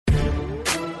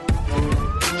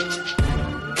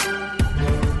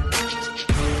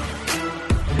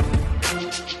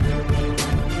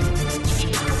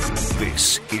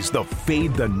the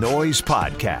Fade the Noise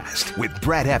podcast with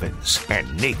Brad Evans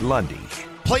and Nate Lundy.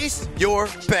 Place your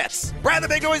bets. Brad the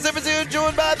Big Noise Evans here,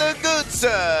 joined by the good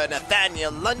sir,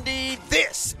 Nathaniel Lundy.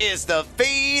 This is the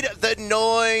Fade the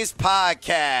Noise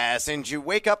podcast. And you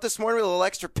wake up this morning with a little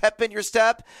extra pep in your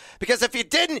step? Because if you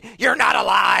didn't, you're not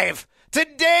alive.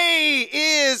 Today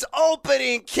is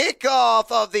opening kickoff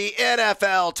of the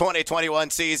NFL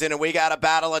 2021 season, and we got a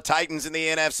battle of titans in the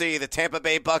NFC. The Tampa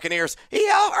Bay Buccaneers,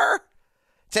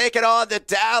 taking on the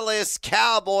Dallas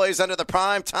Cowboys under the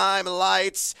primetime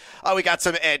lights. We got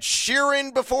some Ed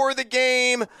Sheeran before the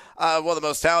game, one of the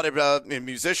most talented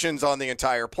musicians on the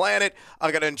entire planet.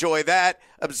 I'm going to enjoy that,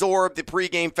 absorb the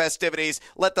pregame festivities,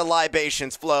 let the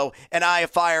libations flow, and I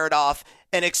have fired off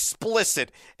an explicit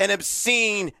and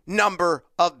obscene number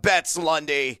of bets,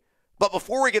 Lundy. But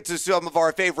before we get to some of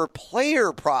our favorite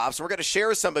player props, we're going to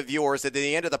share some of yours at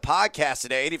the end of the podcast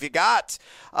today. And if you got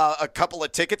a couple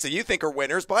of tickets that you think are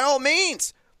winners, by all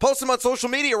means, post them on social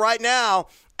media right now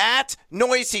at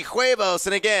Noisy Huevos.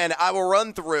 And again, I will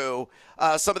run through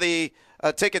some of the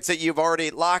tickets that you've already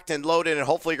locked and loaded, and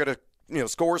hopefully you're going to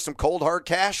score some cold hard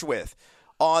cash with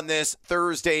on this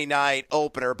Thursday night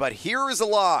opener. But here is a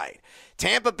line.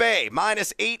 Tampa Bay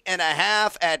minus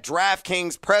 8.5 at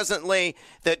DraftKings presently.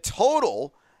 The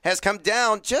total has come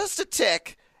down just a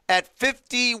tick at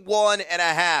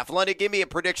 51.5. Lundy, give me a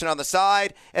prediction on the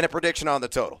side and a prediction on the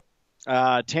total.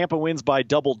 Tampa wins by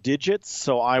double digits,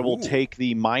 so I will take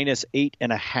the minus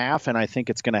 8.5, and I think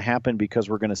it's going to happen because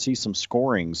we're going to see some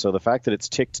scoring. So the fact that it's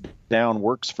ticked down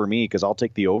works for me because I'll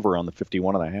take the over on the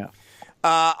 51.5.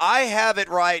 I have it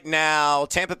right now,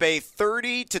 Tampa Bay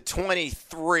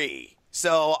 30-23.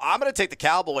 So I'm going to take the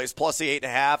Cowboys plus the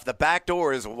 8.5. The back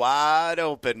door is wide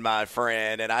open, my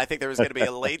friend, and I think there's going to be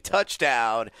a late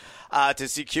touchdown to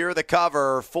secure the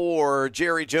cover for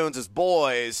Jerry Jones's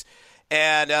boys.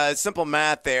 And simple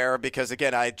math there, because,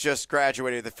 again, I just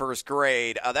graduated the first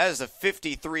grade. That is a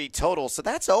 53 total, so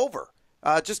that's over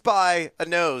just by a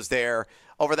nose there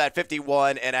over that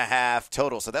 51.5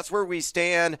 total. So that's where we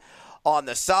stand on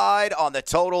the side, on the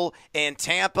total in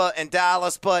Tampa and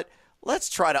Dallas. But let's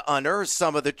try to unearth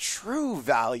some of the true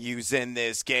values in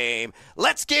this game.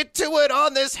 Let's get to it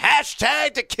on this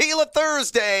hashtag Tequila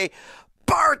Thursday.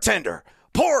 Bartender,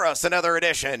 pour us another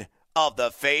edition of the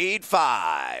Fade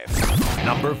 5.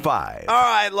 Number 5. All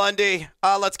right, Lundy,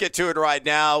 let's get to it right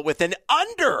now with an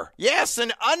under. Yes,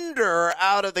 an under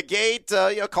out of the gate.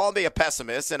 Call me a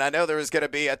pessimist, and I know there is going to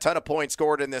be a ton of points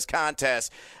scored in this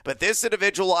contest, but this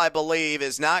individual, I believe,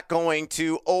 is not going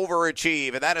to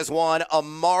overachieve, and that is one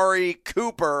Amari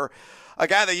Cooper, a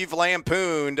guy that you've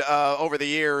lampooned over the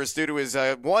years due to his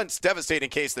once devastating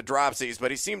case, the dropsies,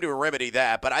 but he seemed to remedy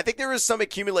that. But I think there is some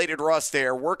accumulated rust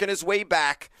there, working his way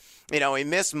back. He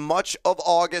missed much of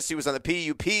August. He was on the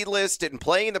PUP list, didn't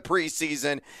play in the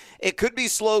preseason. It could be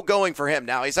slow going for him.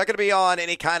 Now, he's not going to be on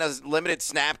any kind of limited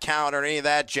snap count or any of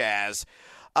that jazz.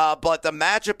 But the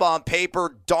matchup on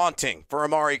paper, daunting for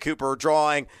Amari Cooper,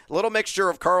 drawing a little mixture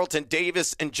of Carlton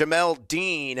Davis and Jamel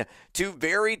Dean, two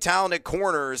very talented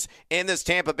corners in this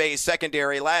Tampa Bay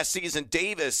secondary. Last season,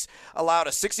 Davis allowed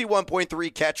a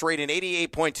 61.3 catch rate and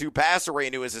 88.2 passer rate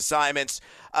into his assignments.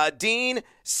 Dean,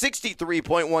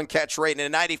 63.1 catch rate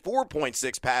and a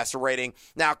 94.6 passer rating.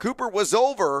 Now, Cooper was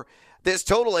over this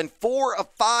total in 4 of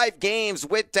 5 games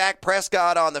with Dak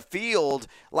Prescott on the field.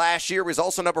 Last year was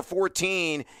also number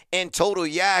 14 in total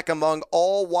yak among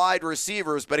all wide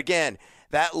receivers. But again,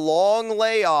 that long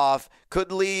layoff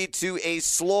could lead to a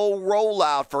slow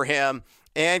rollout for him.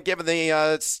 And given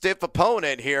the stiff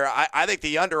opponent here, I think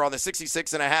the under on the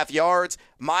 66.5 yards,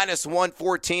 minus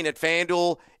 114 at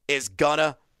FanDuel, is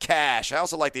gonna cash. I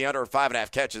also like the under 5.5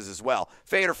 catches as well.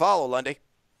 Fade or follow, Lundy?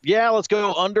 Yeah, let's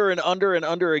go under and under and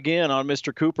under again on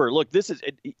Mr. Cooper. Look,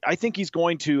 I think he's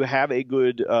going to have a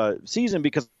good season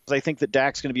because I think that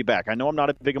Dak's going to be back. I know I'm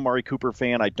not a big Amari Cooper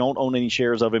fan. I don't own any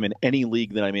shares of him in any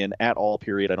league that I'm in at all,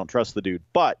 period. I don't trust the dude.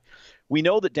 But we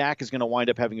know that Dak is going to wind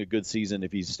up having a good season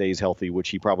if he stays healthy, which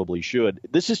he probably should.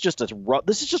 This is just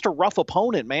a rough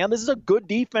opponent, man. This is a good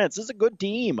defense. This is a good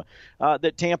team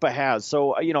that Tampa has.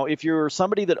 So, if you're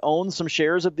somebody that owns some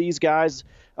shares of these guys,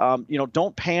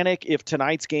 don't panic if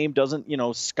tonight's game doesn't,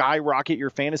 skyrocket your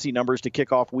fantasy numbers to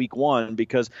kick off week 1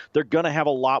 because they're going to have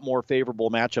a lot more favorable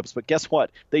matchups. But guess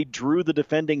what? They drew the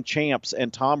defending champs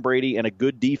and Tom Brady and a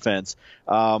good defense,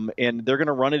 and they're going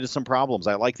to run into some problems.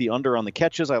 I like the under on the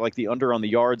catches. I like the under on the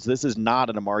yards. This is not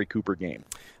an Amari Cooper game.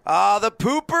 The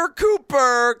Pooper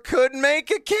Cooper could make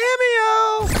a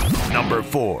cameo. Number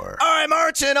 4. All right,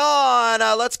 marching on.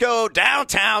 Let's go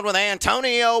downtown with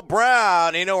Antonio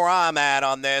Brown. You know where I'm at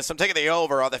on this. I'm taking the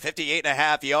over on the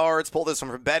 58.5 yards. Pull this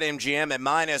one from BetMGM at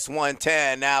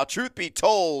 -110. Now, truth be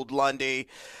told, Lundy,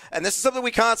 and this is something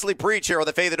we constantly preach here on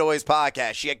the Faith and Noise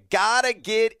podcast, you got to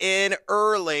get in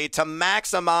early to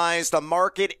maximize the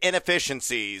market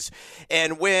inefficiencies.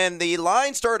 And when the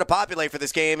line started to populate for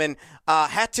this game, and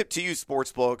hat tip to you,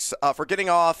 sportsbooks, for getting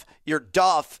off your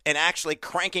duff and actually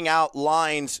cranking out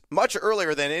lines much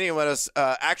earlier than anyone else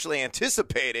actually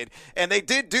anticipated. And they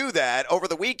did do that over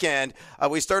the weekend.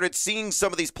 We started seeing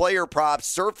some of these player props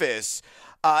surface.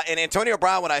 And Antonio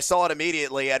Brown, when I saw it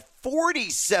immediately at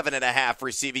 47.5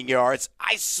 receiving yards,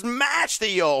 I smashed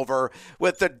the over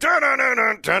with the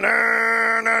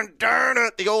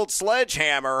the old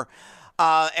sledgehammer.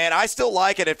 And I still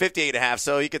like it at 58.5.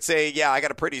 So you could say, yeah, I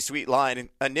got a pretty sweet line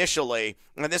initially.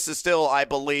 And this is still, I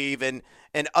believe, an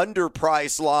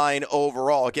underpriced line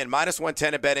overall. Again,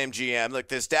 -110 at BetMGM. Look,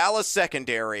 this Dallas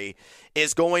secondary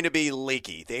is going to be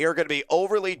leaky. They are going to be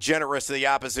overly generous to the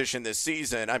opposition this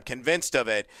season. I'm convinced of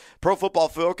it. Pro Football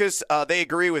Focus, they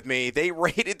agree with me. They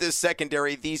rated this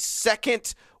secondary the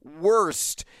second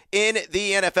worst in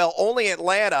the NFL. Only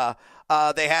Atlanta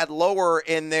they had lower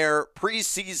in their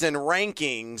preseason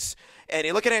rankings. And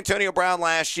you look at Antonio Brown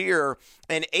last year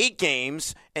in 8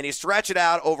 games, and you stretch it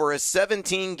out over a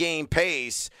 17-game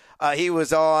pace. He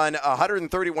was on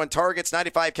 131 targets,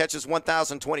 95 catches,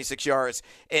 1,026 yards,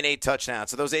 and 8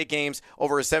 touchdowns. So those 8 games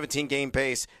over a 17-game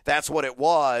pace, that's what it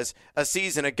was a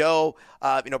season ago.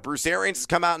 Bruce Arians has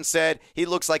come out and said he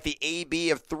looks like the AB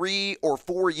of 3 or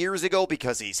 4 years ago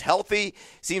because he's healthy.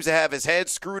 Seems to have his head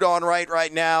screwed on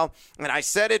right now. And I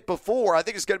said it before, I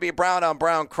think it's going to be a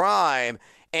Brown-on-Brown crime.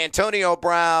 Antonio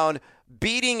Brown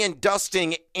beating and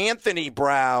dusting Anthony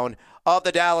Brown of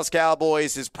the Dallas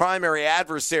Cowboys, his primary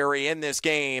adversary in this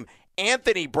game.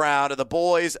 Anthony Brown of the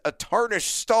boys, a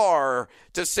tarnished star,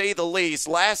 to say the least.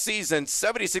 Last season,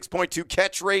 76.2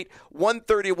 catch rate,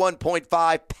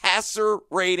 131.5 passer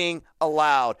rating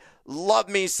allowed. Love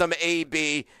me some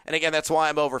AB. And again, that's why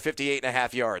I'm over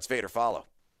 58.5 yards. Vader, follow.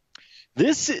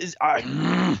 This is I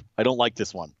don't like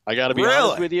this one. I got to be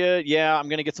honest with you. Yeah, I'm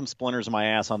going to get some splinters in my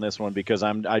ass on this one because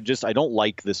I don't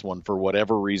like this one for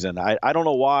whatever reason. I don't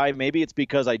know why. Maybe it's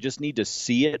because I just need to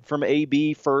see it from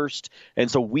AB first.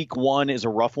 And so week 1 is a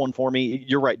rough one for me.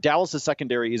 You're right. Dallas'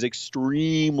 secondary is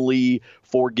extremely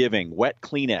forgiving. Wet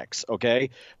Kleenex, okay?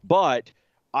 But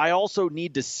I also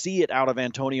need to see it out of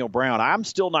Antonio Brown. I'm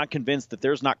still not convinced that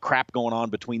there's not crap going on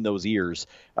between those ears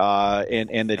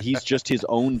and that he's just his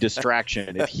own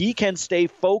distraction. If he can stay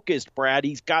focused, Brad,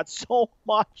 he's got so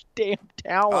much damn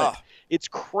talent. It's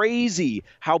crazy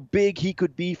how big he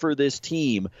could be for this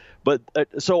team. But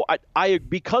so I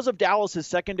because of Dallas's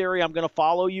secondary, I'm going to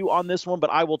follow you on this one. But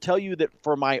I will tell you that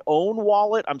for my own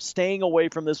wallet, I'm staying away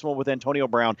from this one with Antonio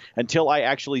Brown until I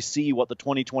actually see what the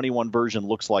 2021 version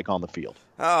looks like on the field.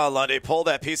 Oh, Lundy, pull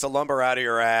that piece of lumber out of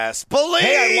your ass. Believe!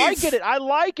 Hey, I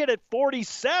like it at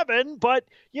 47, but,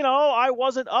 I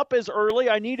wasn't up as early.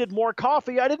 I needed more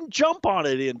coffee. I didn't jump on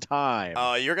it in time.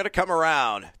 Oh, you're going to come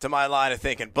around to my line of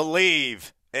thinking.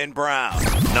 Believe in Brown.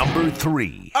 Number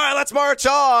 3. All right, let's march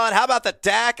on. How about the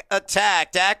Dak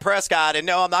attack? Dak Prescott. And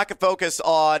no, I'm not going to focus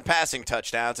on passing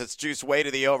touchdowns. It's juiced way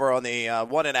to the over on the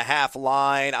 1.5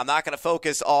 line. I'm not going to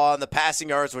focus on the passing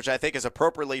yards, which I think is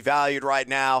appropriately valued right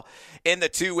now in the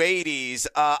 280s.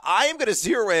 I am going to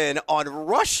zero in on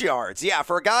rush yards. Yeah,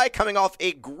 for a guy coming off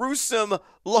a gruesome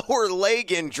lower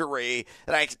leg injury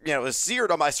that was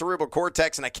seared on my cerebral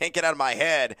cortex and I can't get out of my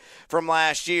head from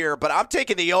last year. But I'm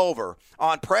taking the over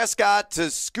on Prescott to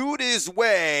scoot his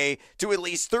way to at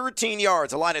least 13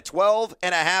 yards. A line of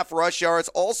 12.5 rush yards.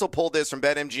 Also pulled this from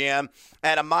BetMGM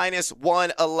at a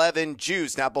 -111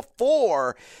 juice. Now,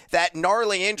 before that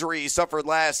gnarly injury he suffered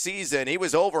last season, he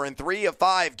was over in 3 of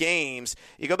 5 games.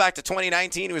 You go back to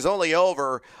 2019, he was only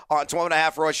over on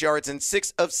 12.5 rush yards in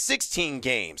 6 of 16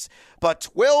 games. But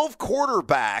 12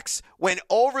 quarterbacks went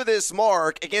over this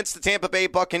mark against the Tampa Bay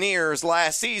Buccaneers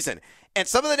last season. And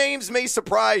some of the names may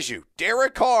surprise you.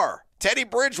 Derek Carr, Teddy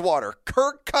Bridgewater,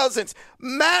 Kirk Cousins,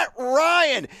 Matt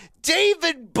Ryan,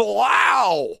 David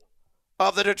Blau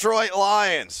of the Detroit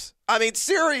Lions. I mean,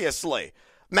 seriously.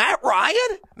 Matt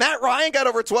Ryan got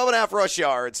over 12.5 rush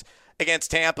yards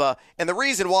against Tampa. And the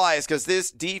reason why is because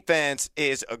this defense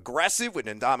is aggressive with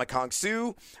Ndamukong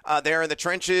Suh there in the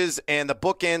trenches and the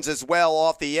bookends as well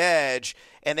off the edge.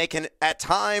 And they can at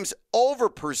times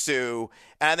over-pursue.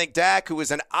 And I think Dak, who is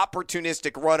an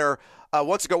opportunistic runner,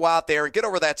 wants to go out there and get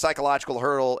over that psychological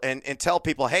hurdle and tell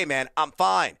people, hey, man, I'm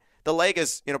fine. The leg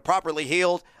is properly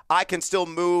healed. I can still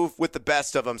move with the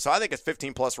best of them. So I think it's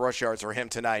 15-plus rush yards for him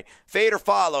tonight. Fade or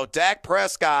follow, Dak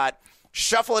Prescott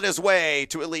shuffling his way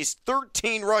to at least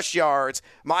 13 rush yards,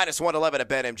 minus 111 at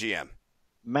BetMGM.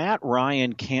 Matt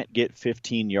Ryan can't get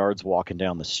 15 yards walking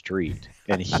down the street,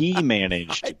 and he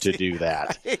managed to do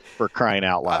that, for crying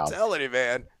out loud. I'm telling you,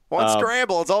 man. One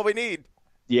scramble is all we need.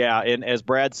 Yeah, and as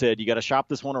Brad said, you got to shop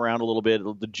this one around a little bit.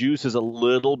 The juice is a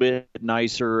little bit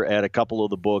nicer at a couple of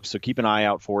the books, so keep an eye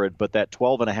out for it. But that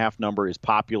 12.5 number is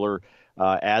popular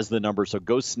as the number, so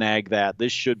go snag that.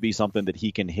 This should be something that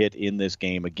he can hit in this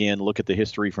game. Again, look at the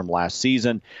history from last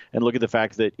season, and look at the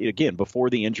fact that, again, before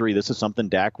the injury, this is something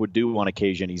Dak would do on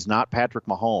occasion. He's not Patrick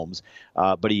Mahomes,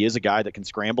 but he is a guy that can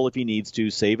scramble if he needs to,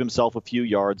 save himself a few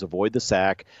yards, avoid the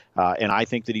sack, and I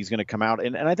think that he's going to come out.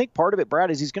 And I think part of it,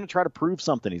 Brad, is he's going to try to prove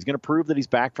something. He's going to prove that he's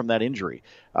back from that injury.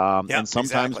 And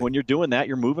sometimes when you're doing that,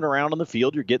 you're moving around on the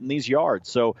field, you're getting these yards.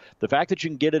 So the fact that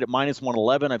you can get it at minus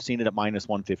 111, I've seen it at minus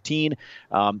 115.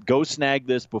 Go snag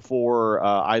this before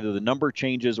either the number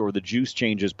changes or the juice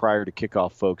changes prior to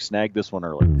kickoff, folks. Snag this one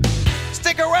early.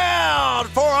 Stick around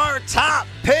for our top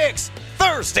picks.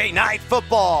 Thursday Night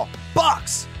Football.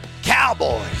 Bucks,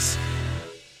 Cowboys.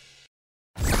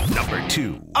 Number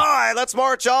 2. All right, let's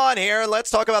march on here. Let's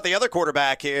talk about the other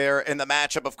quarterback here in the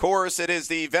matchup. Of course, it is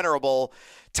the venerable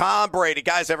Tom Brady.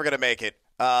 Guy's never going to make it.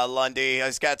 Lundy.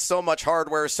 He's got so much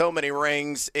hardware, so many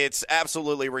rings. It's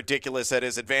absolutely ridiculous at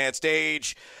his advanced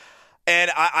age.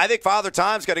 And I think Father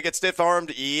Time's going to get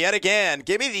stiff-armed yet again.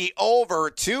 Give me the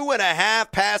over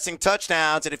 2.5 passing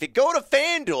touchdowns. And if you go to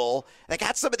FanDuel, they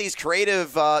got some of these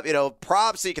creative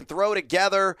props that you can throw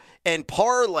together and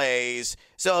parlays.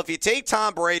 So if you take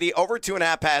Tom Brady over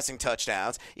 2.5 passing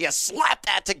touchdowns, you slap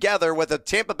that together with a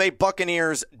Tampa Bay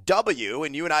Buccaneers W,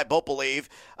 and you and I both believe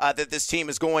that this team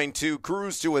is going to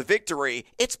cruise to a victory,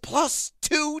 it's plus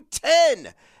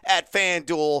 210 at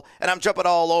FanDuel, and I'm jumping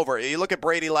all over. You look at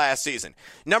Brady last season.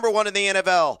 Number 1 in the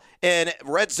NFL in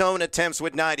red zone attempts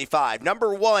with 95.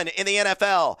 Number 1 in the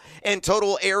NFL in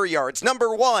total air yards.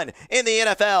 Number 1 in the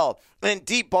NFL in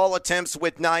deep ball attempts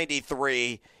with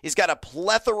 93. He's got a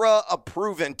plethora of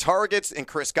proven targets, and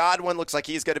Chris Godwin looks like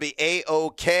he's going to be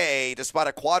A-OK despite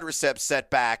a quadriceps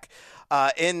setback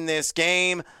in this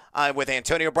game. With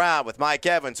Antonio Brown, with Mike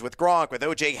Evans, with Gronk, with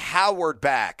O.J. Howard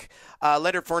back.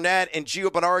 Leonard Fournette and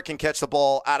Gio Bernard can catch the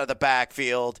ball out of the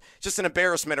backfield. Just an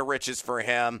embarrassment of riches for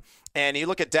him. And you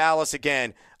look at Dallas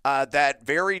again, that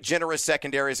very generous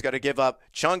secondary is going to give up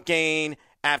chunk gain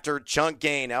after chunk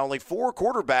gain. Now, only 4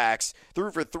 quarterbacks threw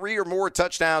for 3 or more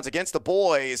touchdowns against the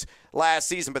boys last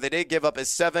season, but they did give up a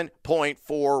 7.4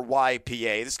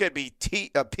 YPA. This is going to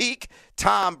be a peak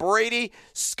Tom Brady.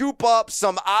 Scoop up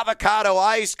some avocado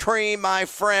ice cream, my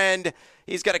friend.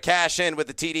 He's got to cash in with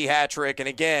the TD hat trick. And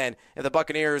again, if the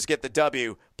Buccaneers get the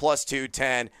W, plus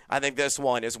 210, I think this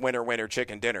one is winner, winner,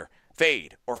 chicken dinner.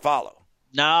 Fade or follow.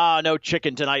 Nah, no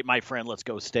chicken tonight, my friend. Let's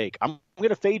go steak. I'm going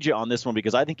to fade you on this one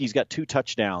because I think he's got 2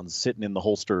 touchdowns sitting in the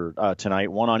holster tonight,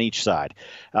 1 on each side.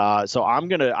 So I'm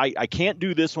going to – I can't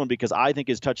do this one because I think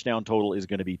his touchdown total is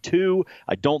going to be 2.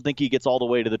 I don't think he gets all the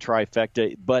way to the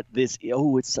trifecta. But this –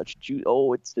 it's such juice.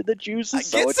 The juice is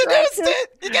so attractive.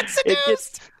 You get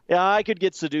seduced. Yeah, I could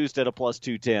get seduced at a plus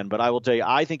 210, but I will tell you,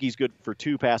 I think he's good for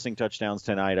 2 passing touchdowns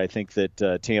tonight. I think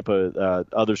that Tampa,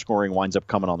 other scoring winds up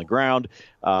coming on the ground.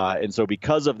 And so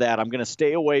because of that, I'm going to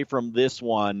stay away from this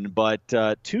one. But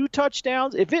 2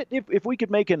 touchdowns, if we could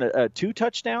make a 2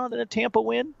 touchdown and a Tampa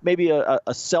win, maybe a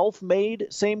self-made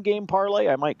same-game parlay,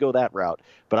 I might go that route.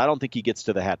 But I don't think he gets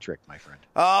to the hat trick, my friend.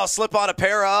 Oh, slip on a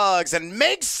pair of Uggs and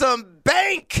make some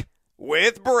bank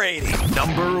with Brady.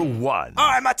 Number 1. All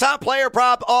right, my top player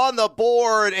prop on the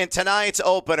board in tonight's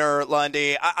opener,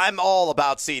 Lundy. I'm all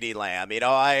about CeeDee Lamb.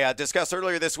 I discussed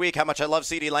earlier this week how much I love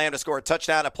CeeDee Lamb to score a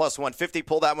touchdown at plus 150.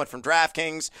 Pull that one from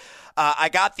DraftKings. I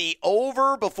got the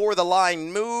over before the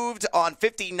line moved on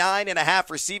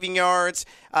 59.5 receiving yards.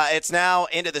 It's now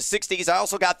into the 60s. I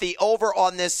also got the over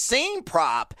on this same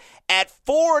prop at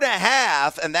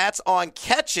 4.5, and that's on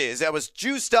catches. That was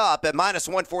juiced up at minus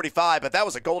 145, but that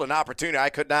was a golden opportunity I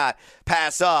could not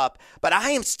pass up. But I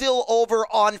am still over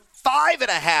on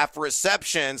 5.5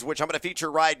 receptions, which I'm going to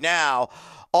feature right now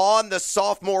on the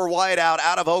sophomore wideout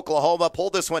out of Oklahoma.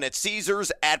 Pulled this one at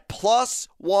Caesars at plus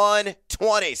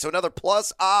 120. So another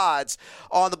plus odds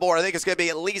on the board. I think it's going to be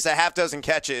at least a half dozen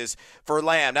catches for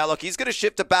Lamb. Now, look, he's going to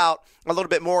shift about a little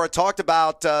bit more. I talked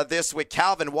about this with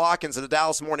Calvin Watkins of the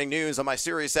Dallas Morning News on my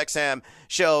SiriusXM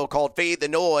show called Fade the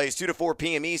Noise, 2 to 4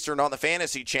 p.m. Eastern on the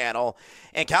Fantasy Channel.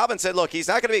 And Calvin said, look, he's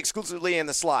not going to be exclusively in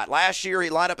the slot. Last year, he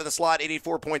lined up in the slot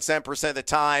 84.7% of the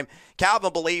time.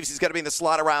 Calvin believes he's going to be in the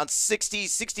slot around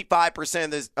 66%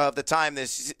 65% of the time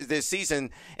this season,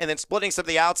 and then splitting some of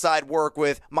the outside work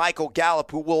with Michael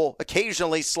Gallup, who will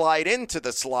occasionally slide into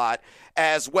the slot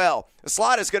as well. The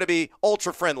slot is going to be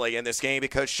ultra-friendly in this game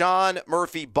because Sean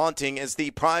Murphy-Bunting is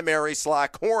the primary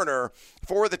slot corner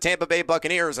for the Tampa Bay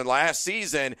Buccaneers, and last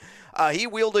season he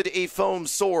wielded a foam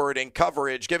sword in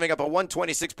coverage, giving up a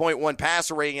 126.1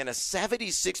 passer rating and a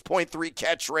 76.3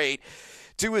 catch rate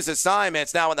to his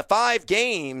assignments. Now, in the 5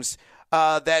 games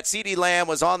that CeeDee Lamb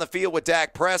was on the field with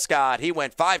Dak Prescott, he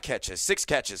went 5 catches, 6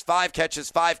 catches, 5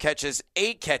 catches, 5 catches,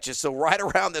 8 catches. So right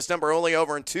around this number, only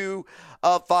over in 2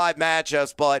 of 5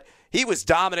 matchups. But he was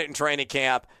dominant in training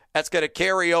camp. That's going to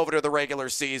carry over to the regular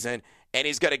season, and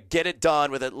he's going to get it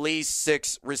done with at least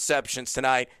 6 receptions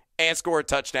tonight and score a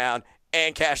touchdown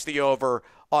and cash the over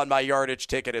on my yardage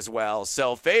ticket as well.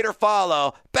 So fade or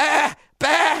follow. Bah!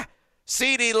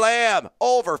 CeeDee Lamb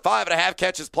over 5.5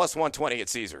 catches plus 120 at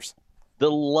Caesars. The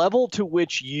level to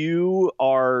which you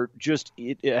are just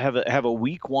have a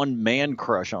week 1 man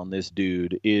crush on this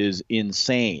dude is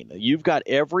insane. You've got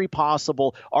every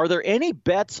possible. Are there any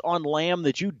bets on Lamb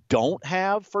that you don't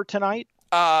have for tonight?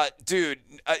 Dude,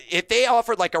 if they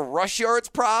offered like a rush yards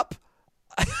prop,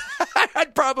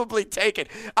 I'd probably take it.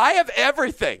 I have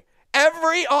everything.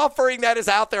 Every offering that is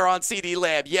out there on CeeDee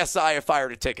Lamb, yes, I have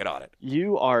fired a ticket on it.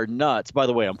 You are nuts. By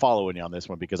the way, I'm following you on this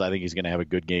one because I think he's going to have a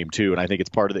good game too, and I think it's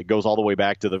part of it. It goes all the way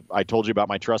back to I told you about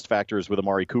my trust factors with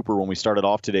Amari Cooper when we started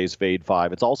off today's Fade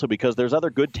 5. It's also because there's other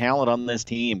good talent on this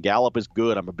team. Gallup is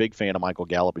good. I'm a big fan of Michael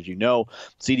Gallup, as you know.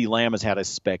 CeeDee Lamb has had a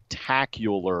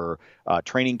spectacular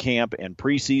training camp and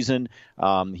preseason.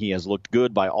 He has looked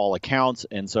good by all accounts,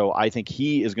 and so I think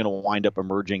he is going to wind up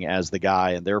emerging as the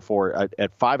guy, and therefore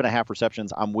at 5.5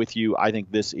 receptions, I'm with you. I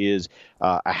think this is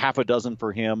a half a dozen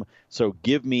for him, so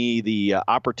give me the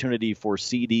opportunity for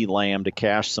CeeDee Lamb to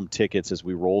cash some tickets as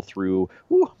we roll through.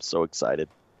 Ooh, I'm so excited.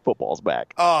 Football's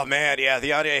back. Oh, man, yeah,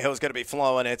 the audio is going to be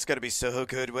flowing. It's going to be so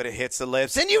good when it hits the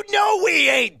lips. And you know we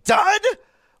ain't done.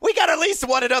 We got at least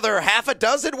another half a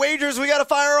dozen wagers we got to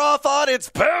fire off on. It's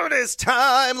bonus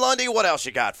time. Lundy, what else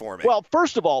you got for me? Well,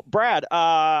 first of all, Brad,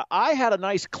 I had a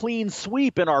nice clean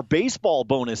sweep in our baseball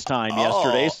bonus time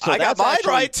yesterday. So I got mine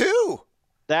right, too.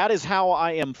 That is how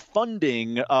I am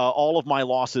funding all of my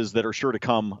losses that are sure to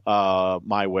come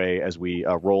my way as we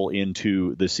roll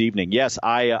into this evening. Yes,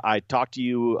 I talked to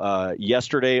you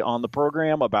yesterday on the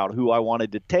program about who I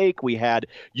wanted to take.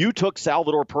 You took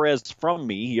Salvador Perez from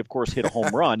me. He, of course, hit a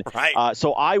home run. Right.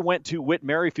 So I went to Whit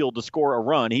Merrifield to score a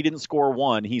run. He didn't score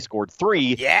 1. He scored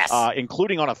 3, yes.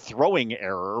 Including on a throwing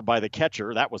error by the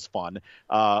catcher. That was fun.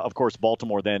 Of course,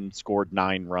 Baltimore then scored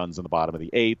 9 runs in the bottom of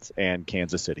the 8th, and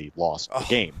Kansas City lost the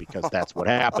game. Because that's what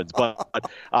happens.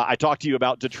 But I talked to you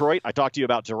about Detroit. I talked to you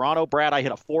about Toronto. Brad, I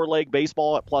hit a 4-leg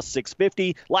baseball at plus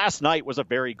 650. Last night was a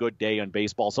very good day in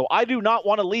baseball. So I do not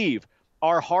want to leave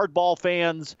our hardball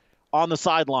fans on the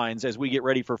sidelines as we get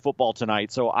ready for football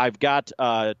tonight. So I've got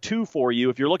 2 for you.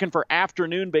 If you're looking for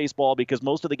afternoon baseball, because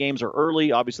most of the games are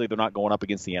early, obviously they're not going up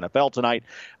against the NFL tonight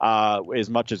as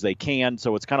much as they can,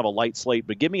 so it's kind of a light slate.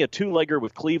 But give me a 2-legger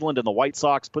with Cleveland and the White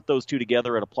Sox. Put those 2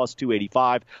 together at a plus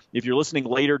 285. If you're listening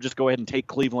later, just go ahead and take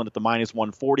Cleveland at the minus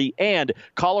 140. And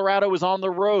Colorado is on the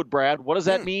road, Brad. What does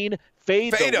that mean?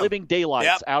 Fade the living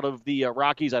daylights out of the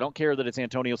Rockies. I don't care that it's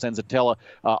Antonio Senzatella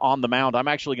on the mound. I'm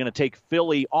actually going to take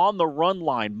Philly on the run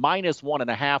line, minus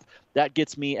 1.5. That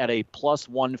gets me at a plus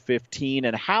 115.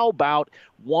 And how about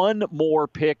one more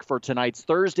pick for tonight's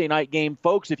Thursday night game?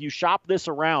 Folks, if you shop this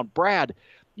around, Brad,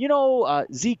 you know,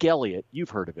 Zeke Elliott, you've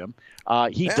heard of him.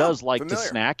 He does like to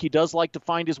snack. He does like to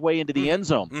find his way into the end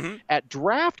zone. Mm-hmm. At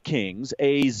DraftKings,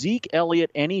 a Zeke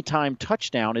Elliott anytime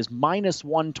touchdown is minus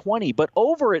 120. But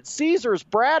over at Caesars,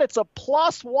 Brad, it's a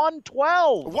plus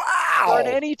 112. Wow! For an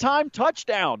anytime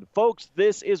touchdown. Folks,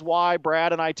 this is why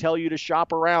Brad and I tell you to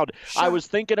shop around. I was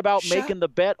thinking about making the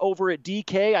bet over at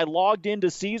DK. I logged into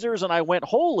Caesars and I went,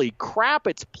 holy crap,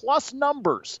 it's plus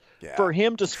numbers for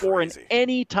him to score an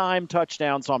anytime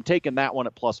touchdown. So I'm taking that one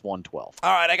at plus 112.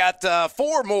 All right, I got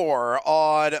 4 more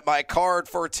on my card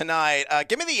for tonight.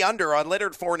 Give me the under on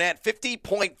Leonard Fournette,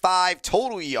 50.5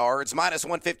 total yards, minus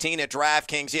 115 at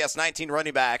DraftKings. Yes, 19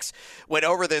 running backs went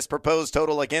over this proposed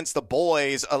total against the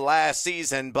boys last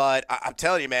season, but I'm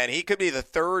telling you, man, he could be the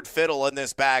third fiddle in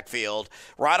this backfield.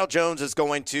 Ronald Jones is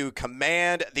going to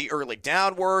command the early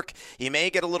down work. He may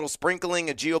get a little sprinkling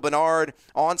of Gio Bernard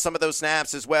on some of those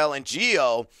snaps as well, and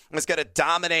Gio is going to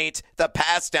dominate the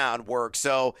pass down work.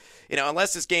 So, you know,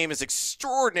 unless this game is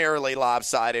extraordinarily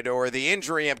lopsided or the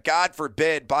injury, God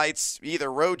forbid, bites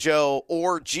either Rojo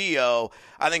or Gio,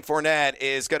 I think Fournette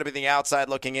is going to be the outside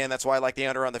looking in. That's why I like the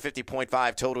under on the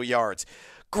 50.5 total yards.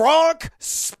 Gronk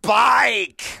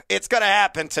spike. It's going to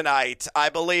happen tonight. I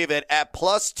believe it at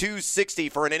plus 260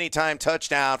 for an anytime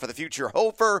touchdown for the future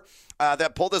Hofer.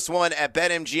 That pulled this one at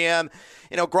BetMGM.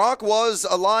 You know, Gronk was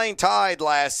a line tied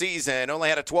last season, only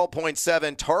had a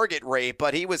 12.7 target rate,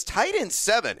 but he was tight in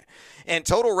 7, and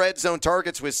total red zone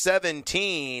targets was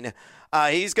 17.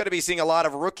 He's going to be seeing a lot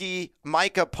of rookie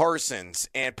Micah Parsons,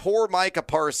 and poor Micah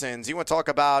Parsons. You want to talk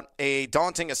about a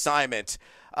daunting assignment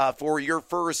for your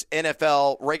first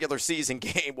NFL regular season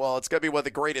game. Well, it's going to be one of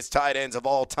the greatest tight ends of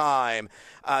all time.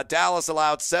 Dallas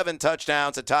allowed 7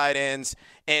 touchdowns to tight ends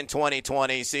in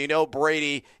 2020. So you know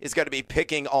Brady is going to be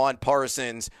picking on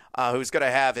Parsons, who's going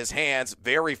to have his hands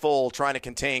very full trying to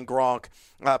contain Gronk,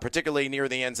 particularly near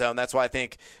the end zone. That's why I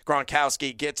think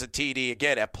Gronkowski gets a TD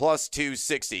again at plus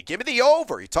 260. Give me the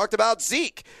over. You talked about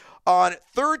Zeke on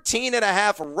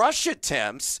 13.5 rush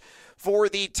attempts for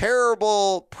the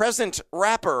terrible present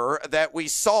rapper that we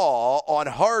saw on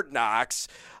Hard Knocks.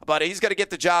 But he's going to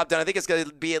get the job done. I think it's going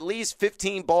to be at least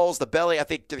 15 balls to the belly. I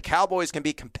think the Cowboys can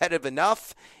be competitive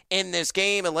enough in this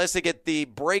game unless they get the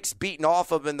brakes beaten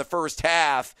off of them in the first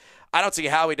half. I don't see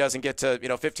how he doesn't get to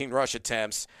 15 rush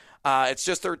attempts. It's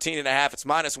just 13.5. It's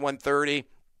minus 130.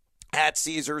 At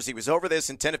Caesars. He was over this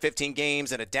in 10 to 15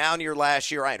 games in a down year last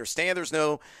year. I understand there's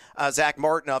no Zach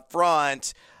Martin up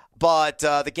front. But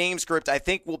the game script, I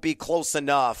think, will be close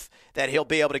enough that he'll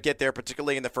be able to get there,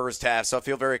 particularly in the first half. So I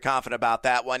feel very confident about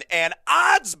that one. And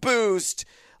odds boost,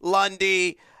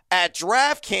 Lundy, at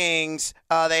DraftKings,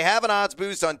 they have an odds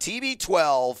boost on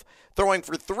TB12, throwing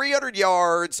for 300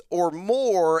 yards or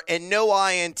more and no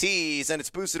INTs, and it's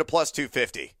boosted to plus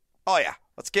 250. Oh, yeah.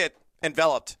 Let's get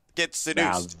enveloped. Get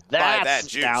seduced by that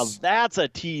juice. Now that's a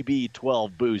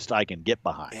TB12 boost I can get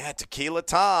behind. Yeah, Tequila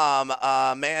Tom,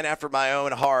 man after my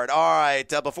own heart. All right,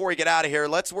 before we get out of here,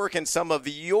 let's work in some of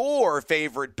your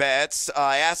favorite bets.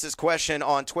 I asked this question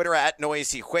on Twitter at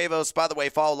Noisy Huevos. By the way,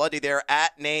 follow Lundy there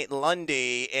at Nate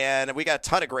Lundy, and we got a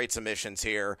ton of great submissions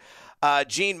here.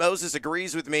 Gene Moses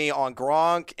agrees with me on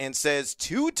Gronk and says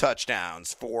 2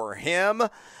 touchdowns for him.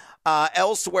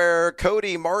 Elsewhere,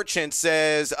 Cody Marchant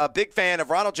says, a big fan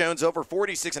of Ronald Jones over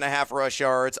 46.5 rush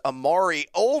yards, Amari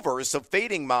over, so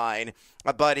fading mine,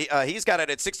 but he's got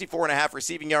it at 64.5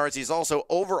 receiving yards. He's also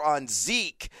over on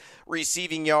Zeke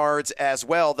receiving yards as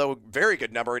well, though very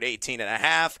good number at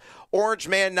 18.5. Orange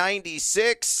Man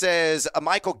 96 says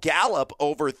Michael Gallup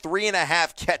over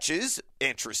 3.5 catches.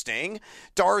 Interesting.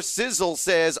 Dar Sizzle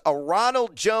says a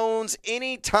Ronald Jones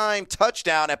anytime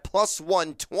touchdown at plus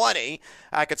 120.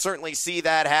 I could certainly see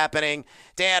that happening.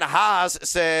 Dan Haas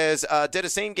says did a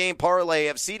same game parlay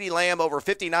of CeeDee Lamb over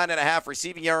 59.5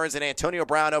 receiving yards and Antonio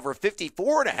Brown over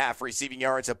 54.5 receiving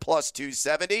yards at plus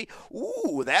 270.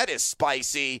 Ooh, that is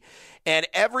spicy. And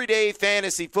Everyday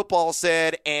Fantasy Football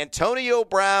said Antonio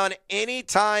Brown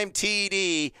anytime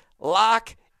TD,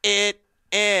 lock it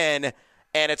in.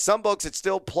 And at some books, it's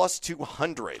still plus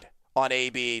 200 on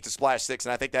AB to splash 6,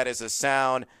 and I think that is a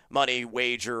sound money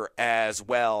wager as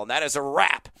well. And that is a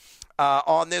wrap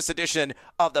on this edition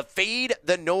of the Fade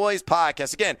the Noise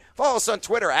podcast. Again, follow us on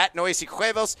Twitter at Noisy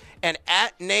Huevos and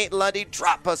at Nate Lundy.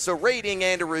 Drop us a rating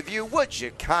and a review, would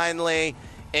you kindly?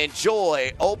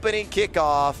 Enjoy opening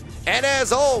kickoff, and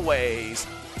as always,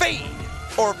 fade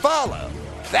or follow.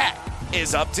 That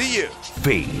is up to you.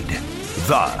 Fade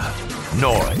the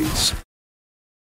Noise.